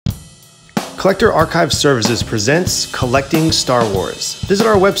Collector Archive Services presents Collecting Star Wars. Visit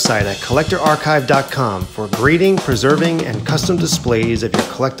our website at collectorarchive.com for grading, preserving, and custom displays of your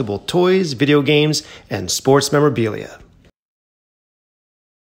collectible toys, video games, and sports memorabilia.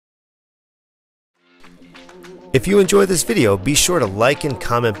 If you enjoyed this video, be sure to like and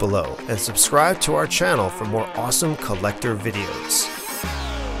comment below, and subscribe to our channel for more awesome collector videos.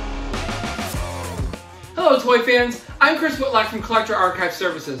 Hello toy fans, I'm Chris Whitlock from Collector Archive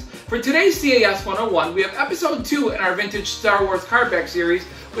Services. For today's CAS 101, we have episode 2 in our vintage Star Wars cardback series,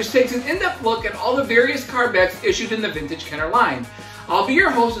 which takes an in-depth look at all the various cardbacks issued in the vintage Kenner line. I'll be your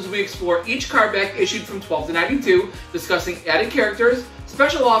host as we explore each cardback issued from 12 to 92, discussing added characters,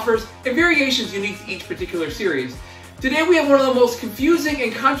 special offers, and variations unique to each particular series. Today we have one of the most confusing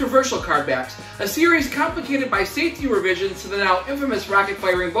and controversial cardbacks, a series complicated by safety revisions to the now infamous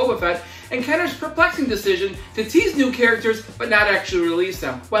rocket-firing Boba Fett, and Kenner's perplexing decision to tease new characters but not actually release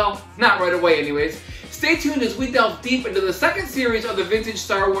them. Well, not right away anyways. Stay tuned as we delve deep into the second series of the vintage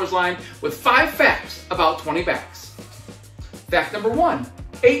Star Wars line with 5 facts about 20 backs. Fact number 1.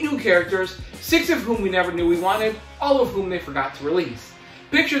 8 new characters, 6 of whom we never knew we wanted, all of whom they forgot to release.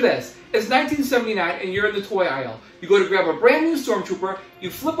 Picture this. It's 1979 and you're in the toy aisle. You go to grab a brand new Stormtrooper, you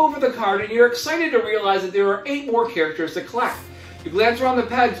flip over the card, and you're excited to realize that there are 8 more characters to collect. You glance around the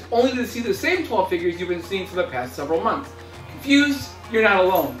pegs only to see the same 12 figures you've been seeing for the past several months. Confused? You're not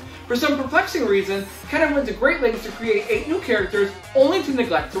alone. For some perplexing reason, Kenner went to great lengths to create 8 new characters only to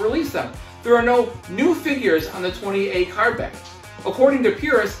neglect to release them. There are no new figures on the 20A cardback. According to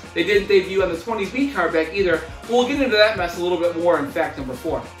purists, they didn't debut on the 20B cardback either, but we'll get into that mess a little bit more in fact number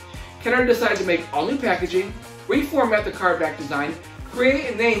 4. Kenner decided to make all new packaging, reformat the cardback design, create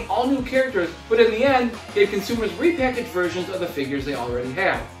and name all new characters, but in the end, gave consumers repackaged versions of the figures they already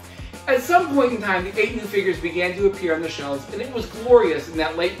had. At some point in time, the 8 new figures began to appear on the shelves, and it was glorious in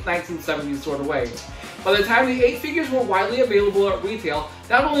that late 1970s sort of way. By the time the 8 figures were widely available at retail,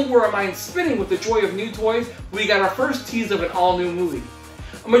 not only were our minds spinning with the joy of new toys, we got our first tease of an all-new movie.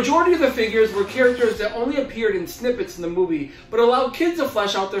 A majority of the figures were characters that only appeared in snippets in the movie, but allowed kids to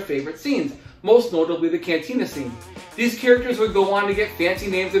flesh out their favorite scenes, most notably the cantina scene. These characters would go on to get fancy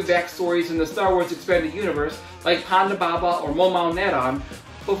names and backstories in the Star Wars Expanded Universe, like Ponda Baba or Momau Nadon,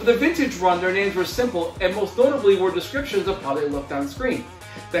 but for the vintage run their names were simple and most notably were descriptions of how they looked on screen.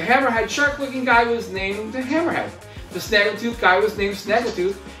 The hammerhead shark-looking guy was named Hammerhead, the snaggletooth guy was named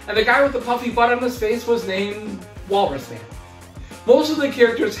Snaggletooth, and the guy with the puffy butt on his face was named Walrus Man. Most of the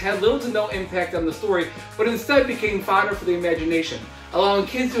characters had little to no impact on the story, but instead became fodder for the imagination, allowing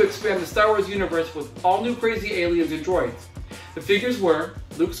kids to expand the Star Wars universe with all new crazy aliens and droids. The figures were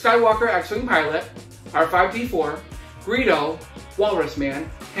Luke Skywalker X-Wing Pilot, R5-D4, Greedo, Walrus Man,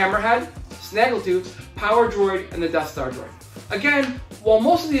 Hammerhead, Snaggletooth, Power Droid, and the Death Star Droid. Again, while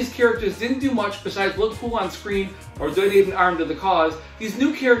most of these characters didn't do much besides look cool on screen or donate an arm to the cause, these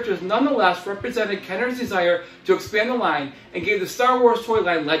new characters nonetheless represented Kenner's desire to expand the line and gave the Star Wars toy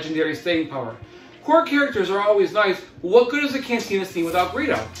line legendary staying power. Core characters are always nice, but what good is a cantina scene without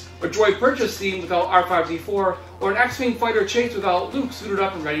Greedo? A droid purchase scene without R5-D4? Or an X-Wing fighter chase without Luke suited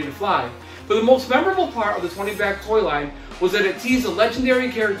up and ready to fly? But the most memorable part of the 20-back toy line was that it teased a legendary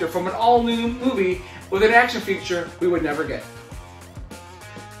character from an all-new movie with an action feature we would never get.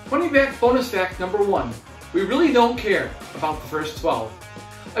 20-back bonus fact number 1. We really don't care about the first 12.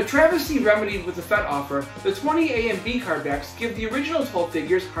 A travesty remedied with the Fett offer, the 20A and B cardbacks give the original 12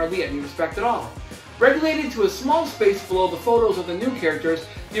 figures hardly any respect at all. Regulated to a small space below the photos of the new characters,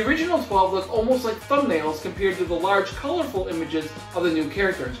 the original 12 look almost like thumbnails compared to the large, colorful images of the new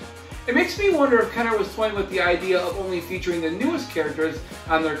characters. It makes me wonder if Kenner was toying with the idea of only featuring the newest characters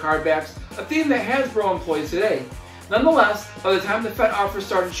on their cardbacks, a theme that Hasbro employs today. Nonetheless, by the time the Fett offers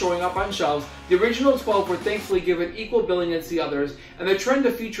started showing up on shelves, the original 12 were thankfully given equal billing as the others, and the trend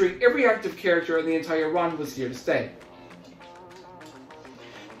of featuring every active character in the entire run was here to stay.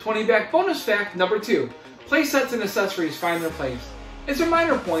 20-back bonus fact number 2. Playsets and accessories find their place. It's a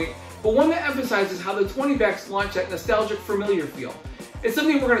minor point, but one that emphasizes how the 20-backs launch that nostalgic familiar feel. It's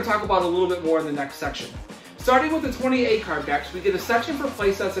something we're going to talk about a little bit more in the next section. Starting with the 20A cardbacks, we get a section for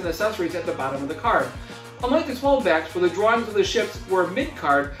playsets and accessories at the bottom of the card. Unlike the 12-backs, where the drawings of the ships were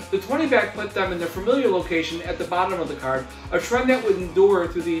mid-card, the 20-back put them in their familiar location at the bottom of the card, a trend that would endure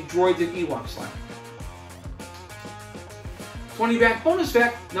through the Droids and Ewoks line. 20-back bonus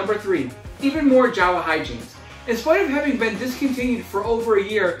fact number 3. Even more Jawa hijinks. In spite of having been discontinued for over a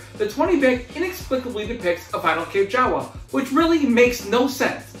year, the 20-back inexplicably depicts a Vinyl Cape Jawa, which really makes no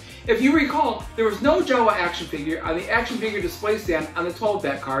sense. If you recall, there was no Jawa action figure on the action figure display stand on the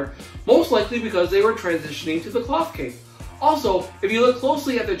 12-back card, most likely because they were transitioning to the cloth cape. Also, if you look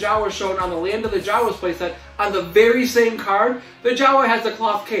closely at the Jawa shown on the Land of the Jawas playset on the very same card, the Jawa has a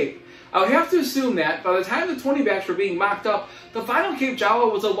cloth cape. I would have to assume that by the time the 20-backs were being mocked up, the vinyl cape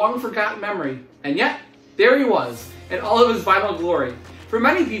Jawa was a long-forgotten memory. And yet, there he was, in all of his vinyl glory. For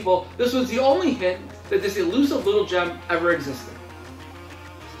many people, this was the only hint that this elusive little gem ever existed.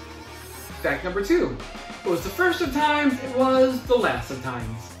 Fact number 2. It was the first of times, it was the last of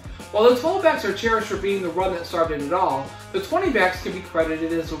times. While the 12-backs are cherished for being the run that started it all, the 20-backs can be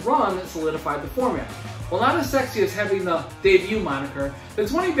credited as the run that solidified the format. While not as sexy as having the debut moniker, the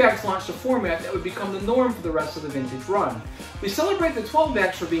 20-backs launched a format that would become the norm for the rest of the vintage run. We celebrate the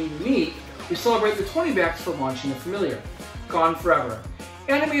 12-backs for being unique, we celebrate the 20-backs for launching the familiar. Gone forever.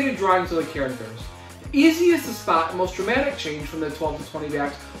 Animated drawings of the characters. The easiest to spot and most dramatic change from the 12 to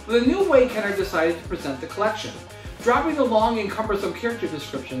 20-backs was a new way Kenner decided to present the collection. Dropping the long and cumbersome character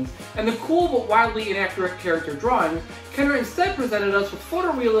descriptions and the cool but wildly inaccurate character drawings, Kenner instead presented us with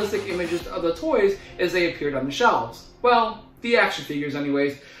photorealistic images of the toys as they appeared on the shelves. Well, the action figures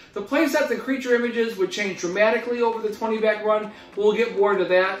anyways. The playsets and creature images would change dramatically over the 20-back run, but we'll get more into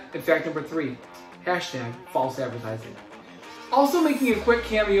that in fact number 3. Hashtag false advertising. Also making a quick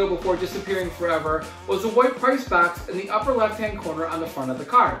cameo before disappearing forever was the white price box in the upper left-hand corner on the front of the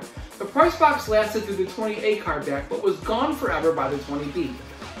card. The price box lasted through the 20A cardback, but was gone forever by the 20B.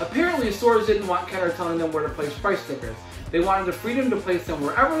 Apparently, stores didn't want Kenner telling them where to place price stickers. They wanted the freedom to place them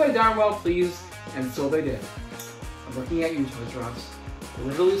wherever they darn well pleased, and so they did. I'm looking at you, Toys R Us.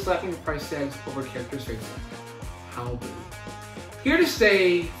 Literally slapping price tags over characters' faces. How rude. Here to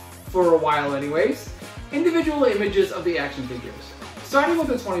stay, for a while anyways, individual images of the action figures. Starting with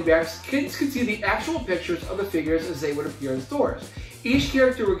the 20-backs, kids could see the actual pictures of the figures as they would appear in stores. Each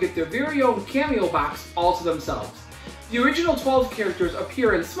character would get their very own cameo box all to themselves. The original 12 characters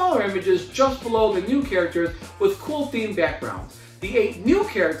appear in smaller images just below the new characters with cool themed backgrounds. The 8 new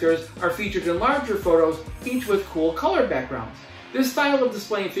characters are featured in larger photos, each with cool colored backgrounds. This style of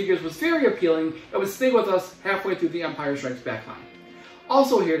displaying figures was very appealing and would stay with us halfway through the Empire Strikes Back line.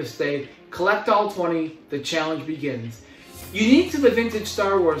 Also here to stay, collect all 20, the challenge begins. Unique to the vintage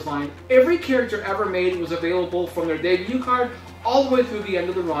Star Wars line, every character ever made was available from their debut card all the way through the end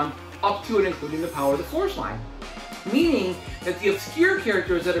of the run, up to and including the Power of the Force line. Meaning that the obscure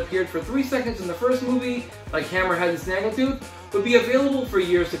characters that appeared for 3 seconds in the first movie, like Hammerhead and Snaggletooth, would be available for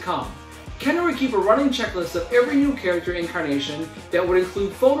years to come. Kenner would keep a running checklist of every new character incarnation that would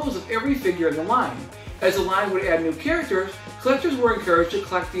include photos of every figure in the line. As the line would add new characters, collectors were encouraged to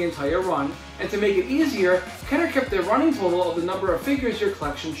collect the entire run, and to make it easier, Kenner kept the running total of the number of figures your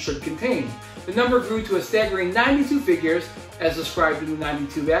collection should contain. The number grew to a staggering 92 figures, as described in the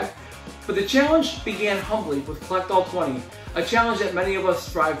 92-back, but the challenge began humbly with Collect All 20, a challenge that many of us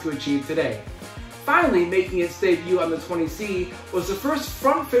strive to achieve today. Finally, making its debut on the 20C was the first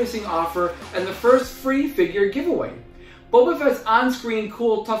front-facing offer and the first free figure giveaway. Boba Fett's on-screen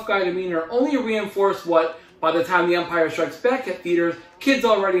cool tough guy demeanor only reinforced what, by the time The Empire Strikes Back hit theaters, kids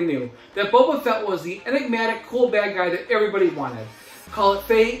already knew, that Boba Fett was the enigmatic cool bad guy that everybody wanted. Call it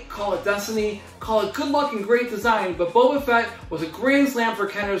fate, call it destiny, call it good luck and great design, but Boba Fett was a grand slam for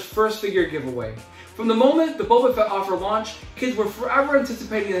Kenner's first figure giveaway. From the moment the Boba Fett offer launched, kids were forever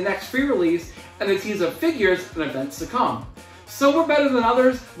anticipating the next free release and the tease of figures and events to come. Some were better than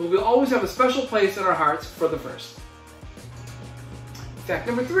others, but we'll always have a special place in our hearts for the first. Fact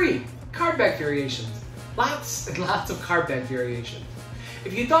number 3, cardback variations. Lots and lots of cardback variations.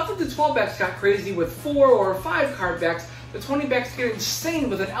 If you thought that the 12-backs got crazy with 4 or 5 cardbacks, the 20-backs get insane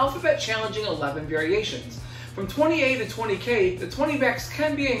with an alphabet-challenging 11 variations. From 20A to 20K, the 20-backs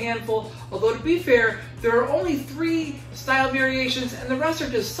can be a handful, although to be fair, there are only 3 style variations and the rest are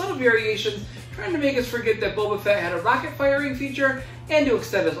just subtle variations trying to make us forget that Boba Fett had a rocket firing feature and to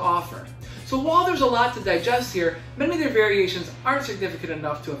extend his offer. So while there's a lot to digest here, many of their variations aren't significant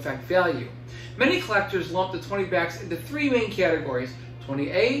enough to affect value. Many collectors lump the 20-backs into 3 main categories: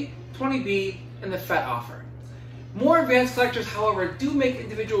 20A, 20B, and the Fett offer. More advanced collectors, however, do make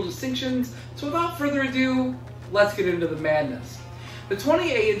individual distinctions, so without further ado, let's get into the madness. The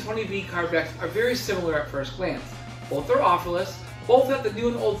 20A and 20B cardbacks are very similar at first glance. Both are offerless, both have the new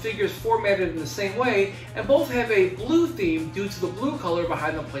and old figures formatted in the same way, and both have a blue theme due to the blue color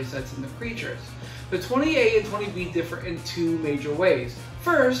behind the playsets and the creatures. The 20A and 20B differ in 2 major ways.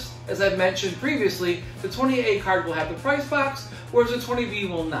 First, as I've mentioned previously, the 20A card will have the price box, whereas the 20B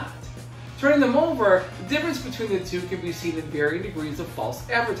will not. Turning them over, the difference between the 2 can be seen in varying degrees of false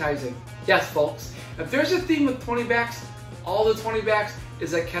advertising. Yes, folks, if there's a theme with 20-backs, all the 20-backs is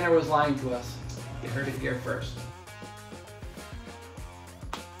that Kenner was lying to us. You heard it here first.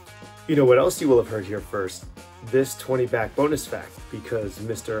 You know what else you will have heard here first? this 20-back bonus fact because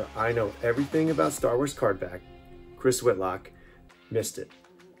Mr. I know everything about Star Wars cardback, Chris Whitlock, missed it.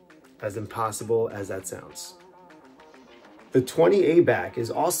 As impossible as that sounds. The 20A back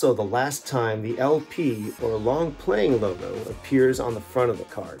is also the last time the LP or long playing logo appears on the front of the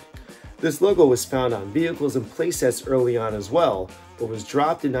card. This logo was found on vehicles and playsets early on as well, but was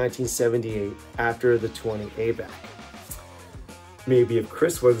dropped in 1978 after the 20A back. Maybe if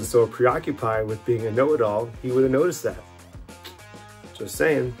Chris wasn't so preoccupied with being a know-it-all, he would have noticed that. Just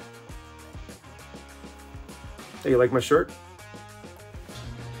saying. Hey, you like my shirt?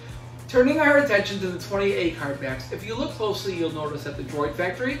 Turning our attention to the 20A cardbacks, if you look closely, you'll notice that the Droid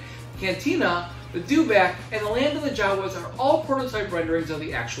Factory, Cantina, the Dewback, and the Land of the Jawas are all prototype renderings of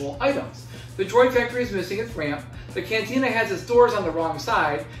the actual items. The Droid Factory is missing its ramp, the Cantina has its doors on the wrong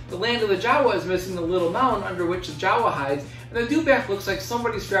side, the Land of the Jawa is missing the little mound under which the Jawa hides, and the Dewback looks like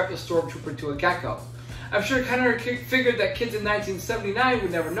somebody strapped a stormtrooper to a gecko. I'm sure Kenner figured that kids in 1979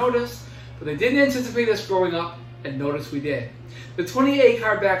 would never notice, but they didn't anticipate us growing up, and notice we did. The 20A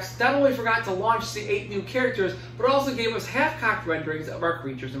cardbacks not only forgot to launch the 8 new characters, but also gave us half-cocked renderings of our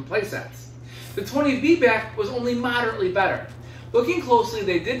creatures and playsets. The 20B back was only moderately better. Looking closely,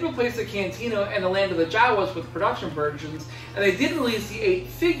 they did replace the Cantina and the Land of the Jawas with production versions, and they did release the 8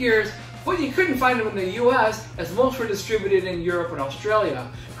 figures, but you couldn't find them in the US, as most were distributed in Europe and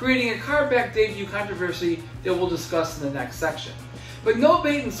Australia, creating a cardback debut controversy that we'll discuss in the next section. But no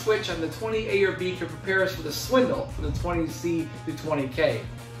bait and switch on the 20A or B could prepare us for the swindle from the 20C to 20K.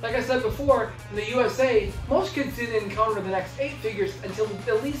 Like I said before, in the USA, most kids didn't encounter the next 8 figures until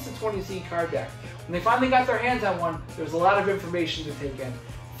at least the 20C cardback. When they finally got their hands on one, there was a lot of information to take in.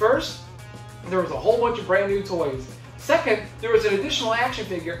 First, there was a whole bunch of brand new toys. Second, there was an additional action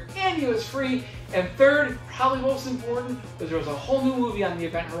figure, and it was free. And third, probably most important, was there was a whole new movie on the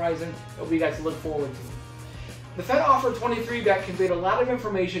event horizon that we got to look forward to. The Fett Offer 23 back conveyed a lot of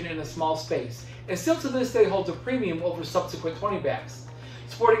information in a small space, and still to this day holds a premium over subsequent 20 backs.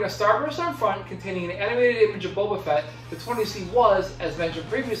 Sporting a starburst on front containing an animated image of Boba Fett, the 20C was, as mentioned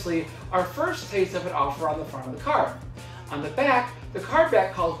previously, our first taste of an offer on the front of the card. On the back, the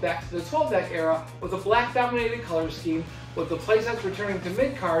cardback calls back to the 12-back era with a black-dominated color scheme, with the playsets returning to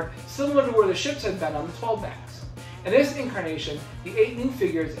mid-card, similar to where the ships had been on the 12-backs. In this incarnation, the 8 new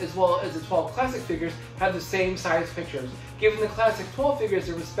figures, as well as the 12 classic figures, have the same size pictures, giving the classic 12 figures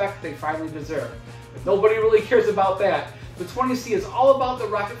the respect they finally deserve. But nobody really cares about that. The 20C is all about the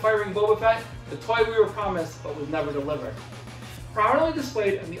rocket-firing Boba Fett, the toy we were promised but was never delivered. Prominently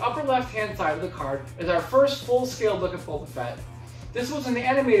displayed on the upper left-hand side of the card is our first full-scale look at Boba Fett. This was an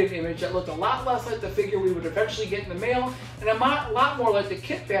animated image that looked a lot less like the figure we would eventually get in the mail, and a lot more like the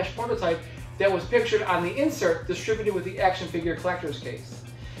Kit Bash prototype that was pictured on the insert distributed with the action figure collector's case.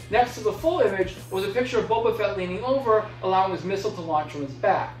 Next to the full image was a picture of Boba Fett leaning over, allowing his missile to launch from his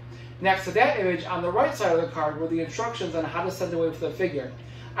back. Next to that image, on the right side of the card, were the instructions on how to send away for the figure.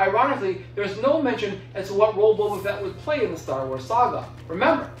 Ironically, there is no mention as to what role Boba Fett would play in the Star Wars saga.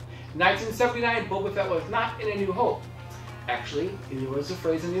 Remember, in 1979, Boba Fett was not in A New Hope. Actually, neither was the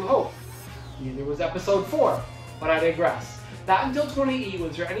phrase A New Hope. Neither was Episode 4, but I digress. Not until 20E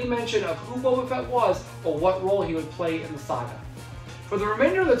was there any mention of who Boba Fett was or what role he would play in the saga. For the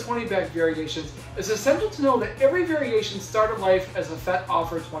remainder of the 20-back variations, it's essential to know that every variation started life as a Fett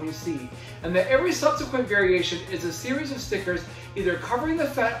Offer 20C, and that every subsequent variation is a series of stickers either covering the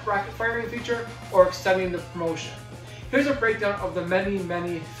Fett rocket firing feature or extending the promotion. Here's a breakdown of the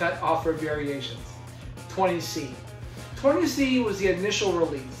many Fett Offer variations. 20C. 20C was the initial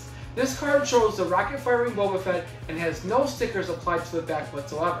release. This card shows the rocket-firing Boba Fett and has no stickers applied to the back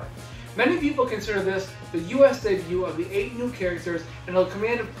whatsoever. Many people consider this the US debut of the 8 new characters and will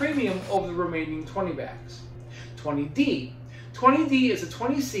command a premium over the remaining 20 backs. 20D. 20D is a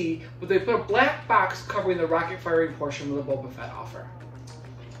 20C, but they put a black box covering the rocket-firing portion of the Boba Fett offer.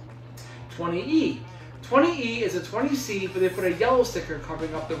 20E. 20E is a 20C, but they put a yellow sticker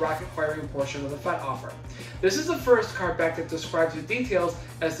covering up the rocket-firing portion of the Fett offer. This is the first card back that describes the details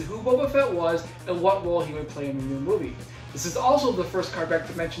as to who Boba Fett was and what role he would play in the new movie. This is also the first card back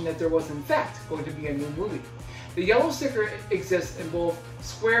to mention that there was in fact going to be a new movie. The yellow sticker exists in both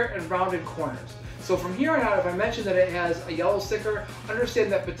square and rounded corners. So from here on out, if I mention that it has a yellow sticker,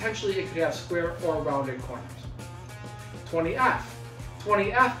 understand that potentially it could have square or rounded corners. 20F.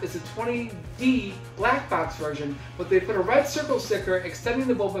 20F is a 20D black box version, but they put a red circle sticker extending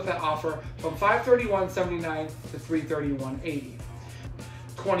the Boba Fett offer from $531.79 to $331.80.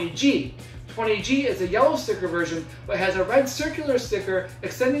 20G. 20G is a yellow sticker version, but has a red circular sticker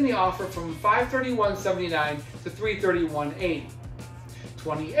extending the offer from $531.79 to $331.80.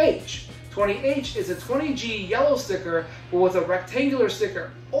 20H. 20H is a 20G yellow sticker, but with a rectangular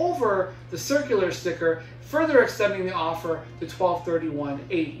sticker over the circular sticker, further extending the offer to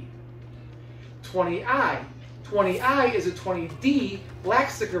 $1231.80. 20I. 20I is a 20D black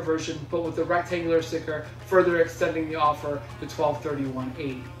sticker version, but with the rectangular sticker, further extending the offer to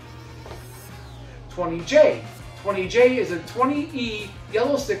 $1231.80. 20J. 20J is a 20E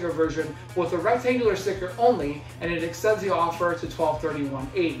yellow sticker version with a rectangular sticker only, and it extends the offer to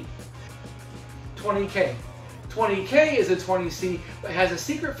 $1231.80. 20K. 20K is a 20C, but has a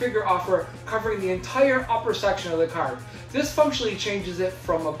secret figure offer covering the entire upper section of the card. This functionally changes it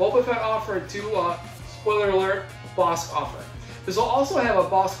from a Boba Fett offer to a, spoiler alert, Bosk offer. This will also have a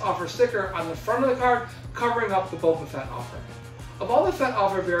Bosk offer sticker on the front of the card covering up the Boba Fett offer. Of all the Fett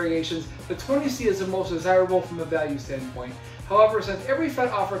offer variations, the 20C is the most desirable from a value standpoint. However, since every Fett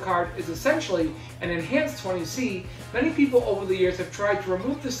offer card is essentially an enhanced 20C, many people over the years have tried to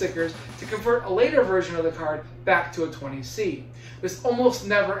remove the stickers to convert a later version of the card back to a 20C. This almost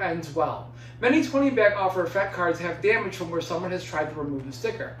never ends well. Many 20-back offer Fett cards have damage from where someone has tried to remove the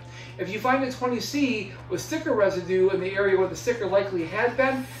sticker. If you find a 20C with sticker residue in the area where the sticker likely had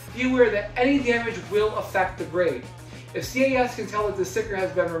been, be aware that any damage will affect the grade. If CAS can tell that the sticker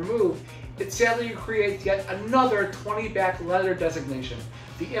has been removed, it sadly creates yet another 20-back letter designation,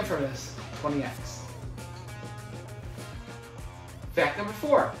 the infamous 20X. Fact number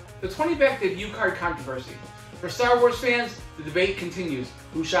 4, the 20-back debut card controversy. For Star Wars fans, the debate continues.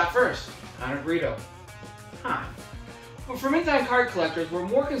 Who shot first? Han or Greedo? Han. But for mid-time card collectors, we're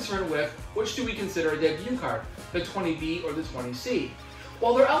more concerned with which do we consider a debut card, the 20B or the 20C.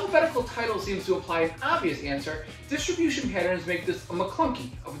 While their alphabetical title seems to imply an obvious answer, distribution patterns make this a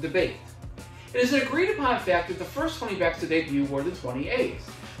McClunky of a debate. It is an agreed upon fact that the first 20-backs to debut were the 20As.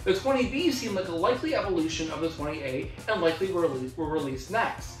 The 20Bs seem like a likely evolution of the 20A and likely were released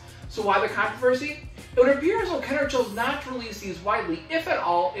next. So why the controversy? It would appear as though Kenner chose not to release these widely, if at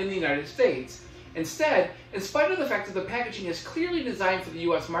all, in the United States. Instead, in spite of the fact that the packaging is clearly designed for the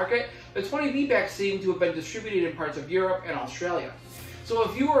US market, the 20B backs seem to have been distributed in parts of Europe and Australia. So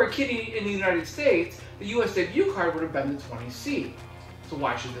if you were a kid in the United States, the US debut card would have been the 20C. So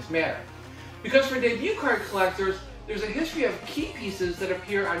why should this matter? Because for debut card collectors, there's a history of key pieces that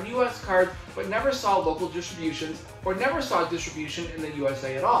appear on US cards but never saw local distributions or never saw distribution in the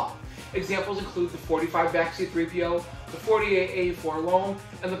USA at all. Examples include the 45-back C-3PO, the 48A Forlorn,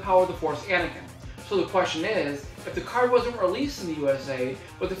 and the Power of the Force Anakin. So the question is, if the card wasn't released in the USA,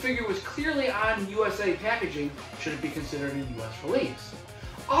 but the figure was clearly on USA packaging, should it be considered a US release?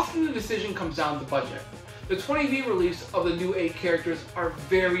 Often the decision comes down to budget. The 20B release of the new 8 characters are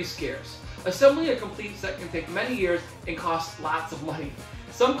very scarce. Assembling a complete set can take many years and cost lots of money.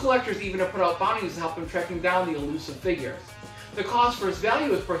 Some collectors even have put out bounties to help them tracking down the elusive figures. The cost for its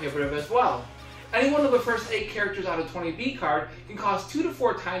value is prohibitive as well. Any one of the first 8 characters on a 20B card can cost 2 to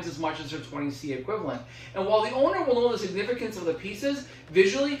 4 times as much as their 20C equivalent. And while the owner will know the significance of the pieces,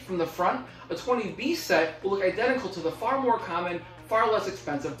 visually, from the front, a 20B set will look identical to the far more common, far less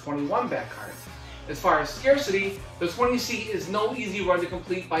expensive 21-back card. As far as scarcity, the 20C is no easy run to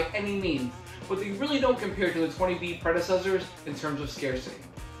complete by any means, but they really don't compare to the 20B predecessors in terms of scarcity.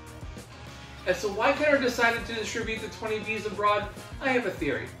 As to why Kenner decided to distribute the 20Bs abroad, I have a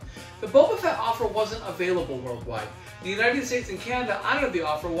theory. The Boba Fett offer wasn't available worldwide. The United States and Canada honored the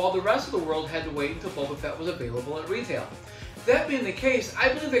offer while the rest of the world had to wait until Boba Fett was available at retail. That being the case, I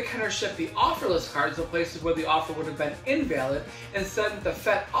believe that Kenner shipped the offerless cards to places where the offer would have been invalid and sent the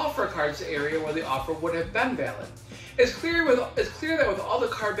Fett offer cards to area where the offer would have been valid. It's clear that with all the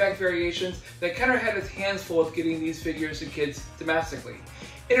cardback variations that Kenner had his hands full with getting these figures to kids domestically.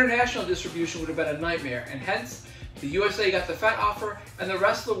 International distribution would have been a nightmare, and hence, the USA got the Fett offer, and the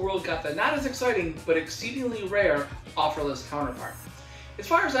rest of the world got the not as exciting, but exceedingly rare, offerless counterpart. As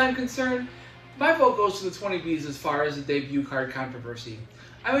far as I'm concerned, my vote goes to the 20Bs as far as the debut card controversy.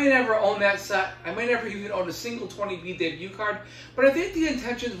 I may never own that set, I may never even own a single 20B debut card, but I think the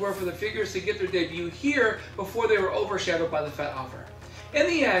intentions were for the figures to get their debut here before they were overshadowed by the Fett offer. In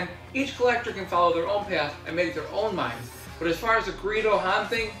the end, each collector can follow their own path and make their own minds, but as far as the Greedo-Han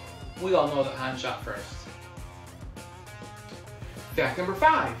thing, we all know that Han shot first. Fact number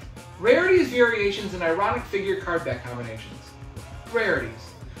 5. Rarities, variations, and ironic figure cardback combinations. Rarities.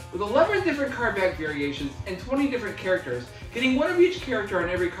 With 11 different cardback variations and 20 different characters, getting one of each character on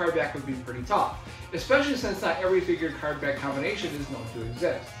every cardback would be pretty tough, especially since not every figure cardback combination is known to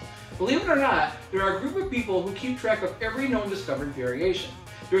exist. Believe it or not, there are a group of people who keep track of every known discovered variation.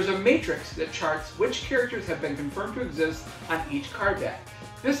 There is a matrix that charts which characters have been confirmed to exist on each cardback.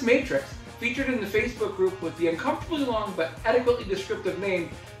 This matrix, featured in the Facebook group with the uncomfortably long but adequately descriptive name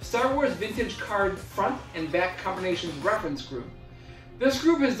Star Wars Vintage Card Front and Back Combinations Reference Group. This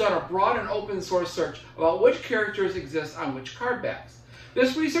group has done a broad and open source search about which characters exist on which card backs.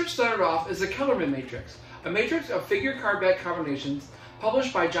 This research started off as the Kellerman Matrix, a matrix of figure card back combinations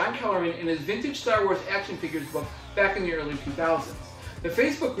published by John Kellerman in his Vintage Star Wars Action Figures book back in the early 2000s. The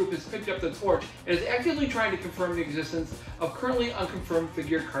Facebook group has picked up the torch and is actively trying to confirm the existence of currently unconfirmed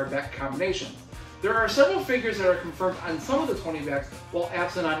figure cardback combinations. There are several figures that are confirmed on some of the 20 backs while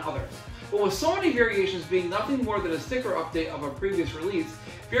absent on others. But with so many variations being nothing more than a sticker update of a previous release,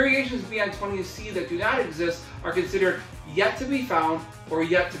 variations beyond 20C that do not exist are considered yet to be found or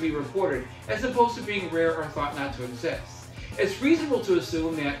yet to be reported, as opposed to being rare or thought not to exist. It's reasonable to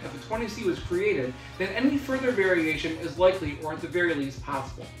assume that if a 20C was created, then any further variation is likely, or at the very least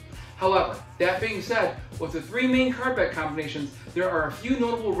possible. However, that being said, with the three main cardback combinations, there are a few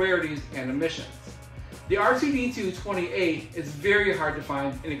notable rarities and omissions. The R2-D2 20A is very hard to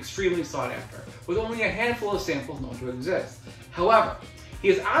find and extremely sought after, with only a handful of samples known to exist. However, he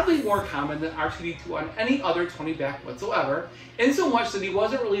is oddly more common than R2-D2 on any other 20 back whatsoever, in so much that he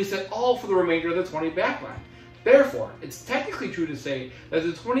wasn't released at all for the remainder of the 20 back line. Therefore, it's technically true to say that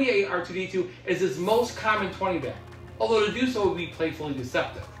the 28 R2-D2 is his most common 20 back, although to do so would be playfully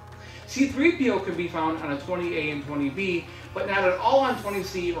deceptive. C-3PO can be found on a 20A and 20B, but not at all on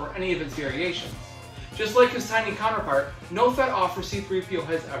 20C or any of its variations. Just like his tiny counterpart, no Fett off for C-3PO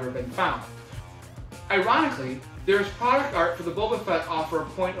has ever been found. Ironically, there is product art for the Boba Fett offer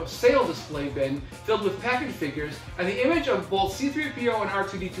point of sale display bin filled with package figures, and the image of both C-3PO and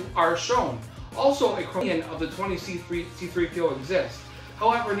R2-D2 are shown. Also, a clone of the 20 C-3PO exists.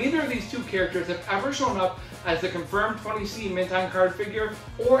 However, neither of these two characters have ever shown up as the confirmed 20C mint-on card figure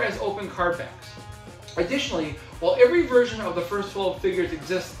or as open card backs. Additionally, while every version of the first 12 figures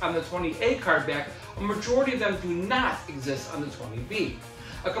exists on the 20A card back, a majority of them do not exist on the 20B.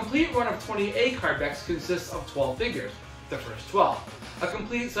 A complete run of 20A card backs consists of 12 figures, the first 12. A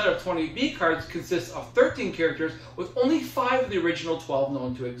complete set of 20B cards consists of 13 characters, with only 5 of the original 12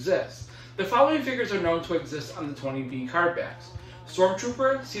 known to exist. The following figures are known to exist on the 20B card backs: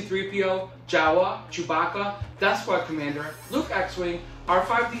 Stormtrooper, C-3PO, Jawa, Chewbacca, Death Squad Commander, Luke X-Wing,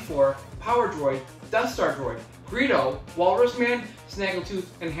 R5-D4, Power Droid, Death Star Droid, Greedo, Walrus Man, Snaggletooth,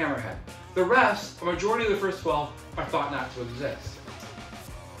 and Hammerhead. The rest, a majority of the first 12, are thought not to exist.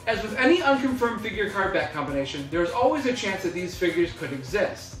 As with any unconfirmed figure card back combination, there is always a chance that these figures could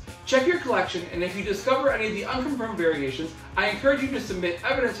exist. Check your collection, and if you discover any of the unconfirmed variations, I encourage you to submit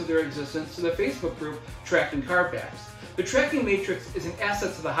evidence of their existence to the Facebook group Tracking Cardbacks. The tracking matrix is an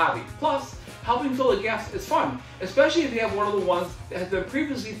asset to the hobby. Plus, helping fill the gaps is fun, especially if you have one of the ones that has been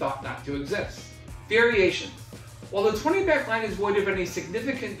previously thought not to exist. Variations. While the 20 back line is void of any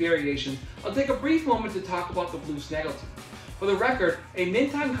significant variations, I'll take a brief moment to talk about the blue Snaggletooth. For the record, a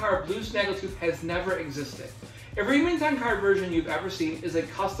mint-on card blue Snaggletooth has never existed. Every mint-on card version you've ever seen is a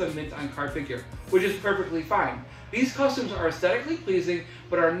custom mint-on card figure, which is perfectly fine. These customs are aesthetically pleasing,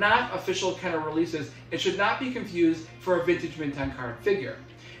 but are not official Kenner releases and should not be confused for a vintage mint-on card figure.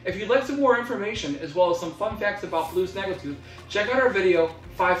 If you'd like some more information, as well as some fun facts about blue Snaggletooth, check out our video,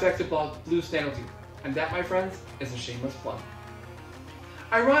 5 Facts About Blue Snaggletooth. And that, my friends, is a shameless plug.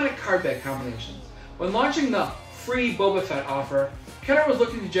 Ironic cardback combinations. When launching the free Boba Fett offer, Kenner was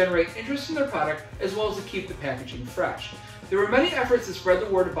looking to generate interest in their product as well as to keep the packaging fresh. There were many efforts to spread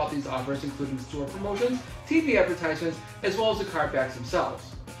the word about these offers, including store promotions, TV advertisements, as well as the cardbacks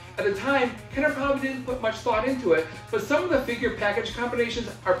themselves. At the time, Kenner probably didn't put much thought into it, but some of the figure package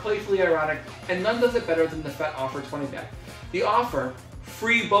combinations are playfully ironic, and none does it better than the Fett offer 20-back. The offer,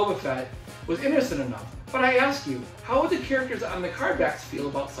 free Boba Fett, was innocent enough, but I ask you, how would the characters on the cardbacks feel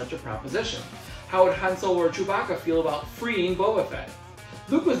about such a proposition? How would Han Solo or Chewbacca feel about freeing Boba Fett?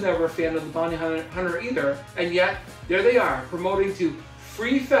 Luke was never a fan of the bounty hunter either, and yet, there they are, promoting to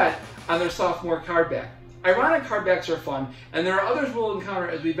free Fett on their sophomore cardback. Ironic cardbacks are fun, and there are others we'll encounter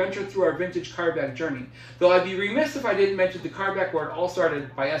as we venture through our vintage cardback journey, though I'd be remiss if I didn't mention the cardback where it all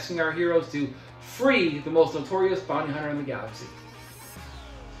started by asking our heroes to free the most notorious bounty hunter in the galaxy.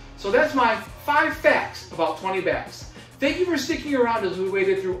 So that's my 5 facts about 20 backs. Thank you for sticking around as we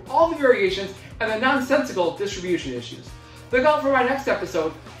waded through all the variations and the nonsensical distribution issues. Look out for my next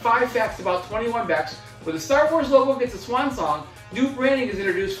episode, 5 Facts About 21 Backs, where the Star Wars logo gets a swan song, new branding is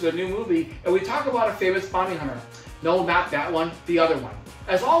introduced for the new movie, and we talk about a famous bounty hunter. No, not that one, the other one.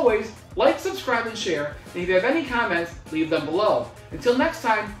 As always, like, subscribe, and share, and if you have any comments, leave them below. Until next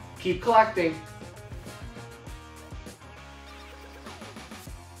time, keep collecting.